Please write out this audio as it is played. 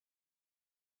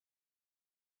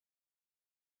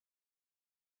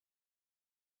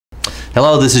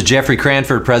Hello, this is Jeffrey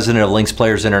Cranford, president of Lynx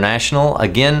Players International,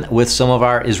 again with some of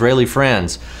our Israeli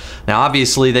friends. Now,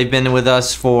 obviously, they've been with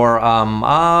us for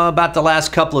about the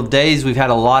last couple of days. We've had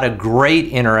a lot of great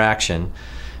interaction,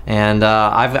 and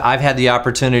I've had the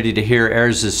opportunity to hear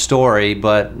Erez's story,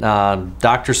 but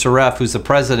Dr. Soref, who's the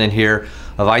president here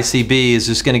of ICB, is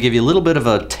just going to give you a little bit of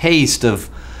a taste of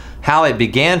how it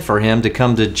began for him to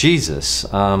come to Jesus.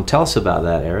 Tell us about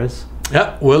that, Erez.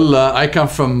 Yeah, well, I come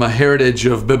from a heritage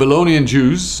of Babylonian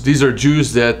Jews. These are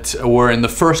Jews that were in the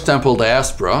first temple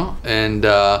diaspora and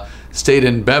stayed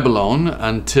in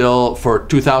Babylon for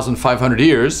 2,500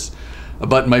 years.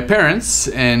 But my parents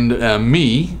and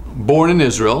me, born in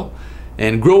Israel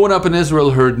and growing up in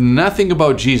Israel, heard nothing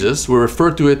about Jesus. We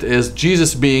refer to it as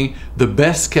Jesus being the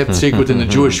best kept secret in the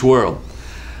Jewish world.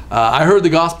 I heard the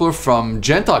gospel from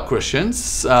Gentile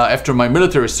Christians after my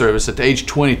military service at age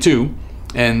 22.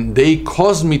 And they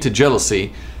caused me to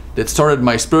jealousy that started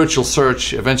my spiritual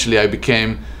search. Eventually, I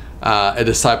became a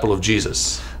disciple of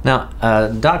Jesus. Now,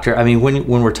 Doctor, I mean, when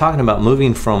we're talking about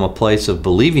moving from a place of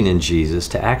believing in Jesus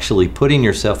to actually putting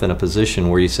yourself in a position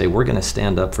where you say, we're going to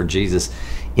stand up for Jesus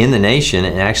in the nation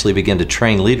and actually begin to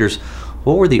train leaders,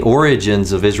 what were the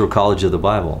origins of Israel College of the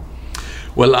Bible?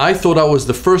 Well, I thought I was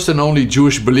the first and only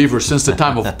Jewish believer since the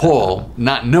time of Paul,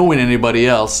 not knowing anybody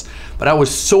else. But I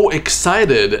was so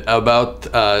excited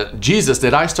about Jesus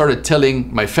that I started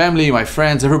telling my family, my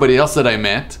friends, everybody else that I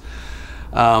met.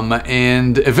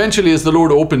 And eventually, as the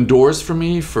Lord opened doors for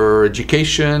me for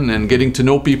education and getting to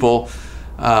know people,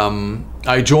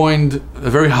 I joined a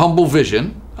very humble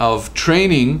vision of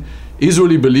training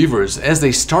Israeli believers. As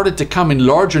they started to come in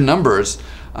larger numbers,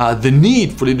 the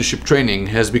need for leadership training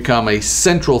has become a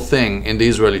central thing in the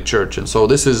Israeli church. And so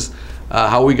this is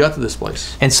how we got to this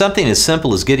place. And something as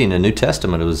simple as getting a New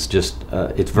Testament, it was just,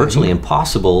 it's virtually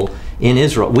impossible in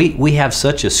Israel. We have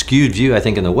such a skewed view, I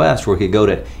think, in the West, where we could go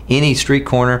to any street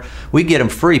corner. We get them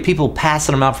free. People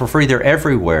passing them out for free. They're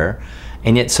everywhere.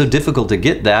 And yet it's so difficult to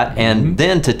get that. And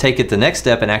then to take it the next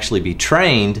step and actually be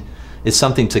trained is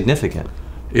something significant.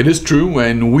 It is true,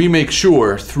 and we make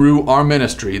sure through our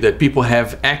ministry that people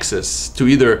have access to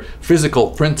either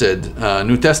physical printed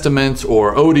New Testaments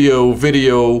or audio,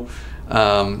 video,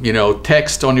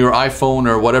 text on your iPhone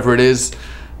or whatever it is.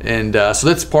 And so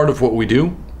that's part of what we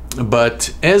do.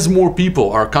 But as more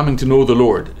people are coming to know the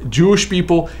Lord, Jewish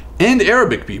people and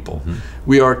Arabic people,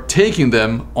 we are taking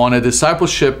them on a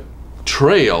discipleship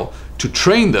trail to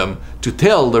train them, to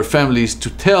tell their families, to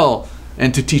tell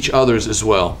and to teach others as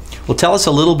well. Well, tell us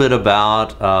a little bit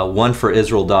about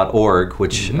oneforisrael.org,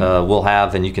 which we'll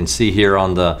have, and you can see here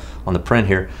on the print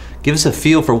here. Give us a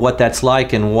feel for what that's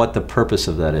like and what the purpose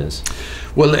of that is.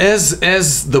 Well,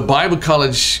 as the Bible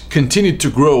College continued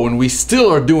to grow, and we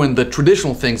still are doing the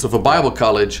traditional things of a Bible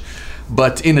college,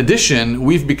 but in addition,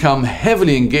 we've become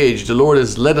heavily engaged. The Lord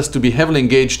has led us to be heavily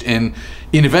engaged in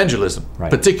evangelism,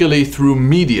 particularly through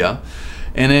media.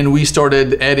 And then we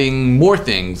started adding more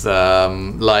things,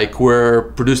 like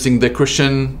we're producing the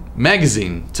Christian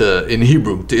magazine in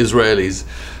Hebrew to Israelis.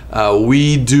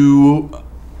 We do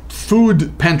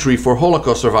food pantry for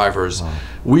Holocaust survivors. Wow.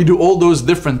 We do all those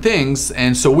different things,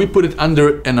 and so we put it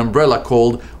under an umbrella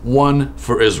called One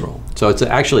for Israel. So it's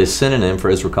actually a synonym for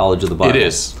Israel College of the Bible. It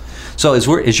is. So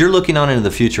as you're looking on into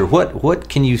the future, what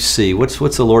can you see? What's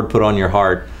the Lord put on your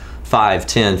heart? 5,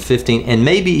 10, 15, and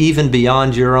maybe even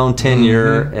beyond your own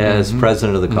tenure as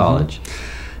president of the college?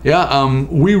 Yeah,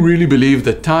 we really believe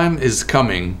that time is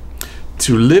coming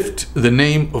to lift the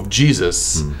name of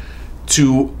Jesus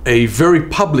to a very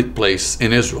public place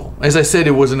in Israel. As I said,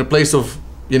 it was in a place of,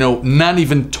 not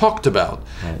even talked about.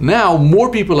 Right. Now, more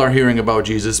people are hearing about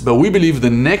Jesus, but we believe the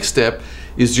next step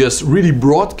is just really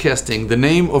broadcasting the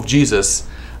name of Jesus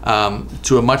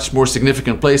to a much more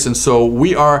significant place. And so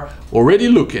we are already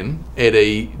looking at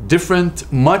a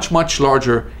different, much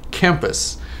larger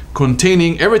campus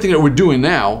containing everything that we're doing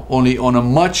now, only on a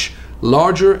much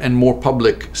larger and more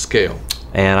public scale.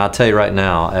 And I'll tell you right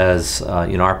now, as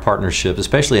our partnership,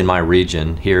 especially in my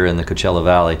region here in the Coachella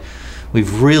Valley,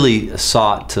 we've really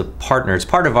sought to partner. It's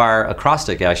part of our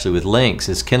acrostic, actually, with Lynx,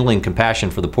 is kindling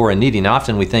compassion for the poor and needy. And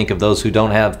often we think of those who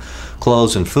don't have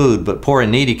clothes and food, but poor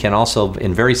and needy can also,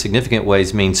 in very significant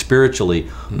ways, mean spiritually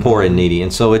poor and needy.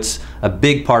 And so it's a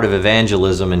big part of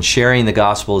evangelism, and sharing the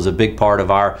gospel is a big part of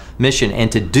our mission.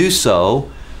 And to do so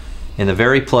in the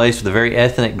very place, the very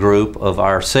ethnic group of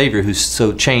our Savior, who's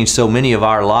so changed so many of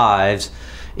our lives,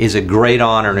 is a great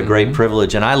honor and a great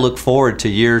privilege. And I look forward to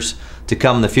years to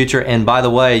come in the future. And by the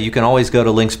way, you can always go to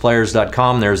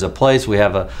linksplayers.com. There's a place, we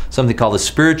have something called the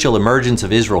Spiritual Emergence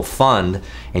of Israel Fund,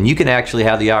 and you can actually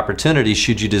have the opportunity,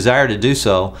 should you desire to do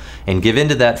so, and give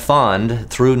into that fund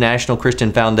through National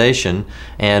Christian Foundation,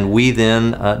 and we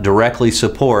then directly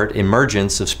support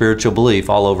emergence of spiritual belief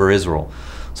all over Israel.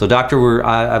 So Doctor,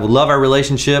 I love our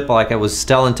relationship. Like I was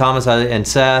telling Thomas and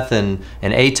Seth and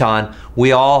Eitan,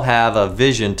 we all have a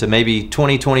vision to maybe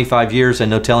 20, 25 years and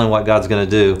no telling what God's going to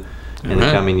do in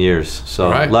the coming years. So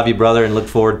love you, brother, and look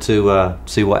forward to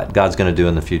see what God's going to do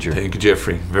in the future. Thank you,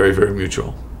 Jeffrey. Very, very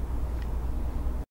mutual.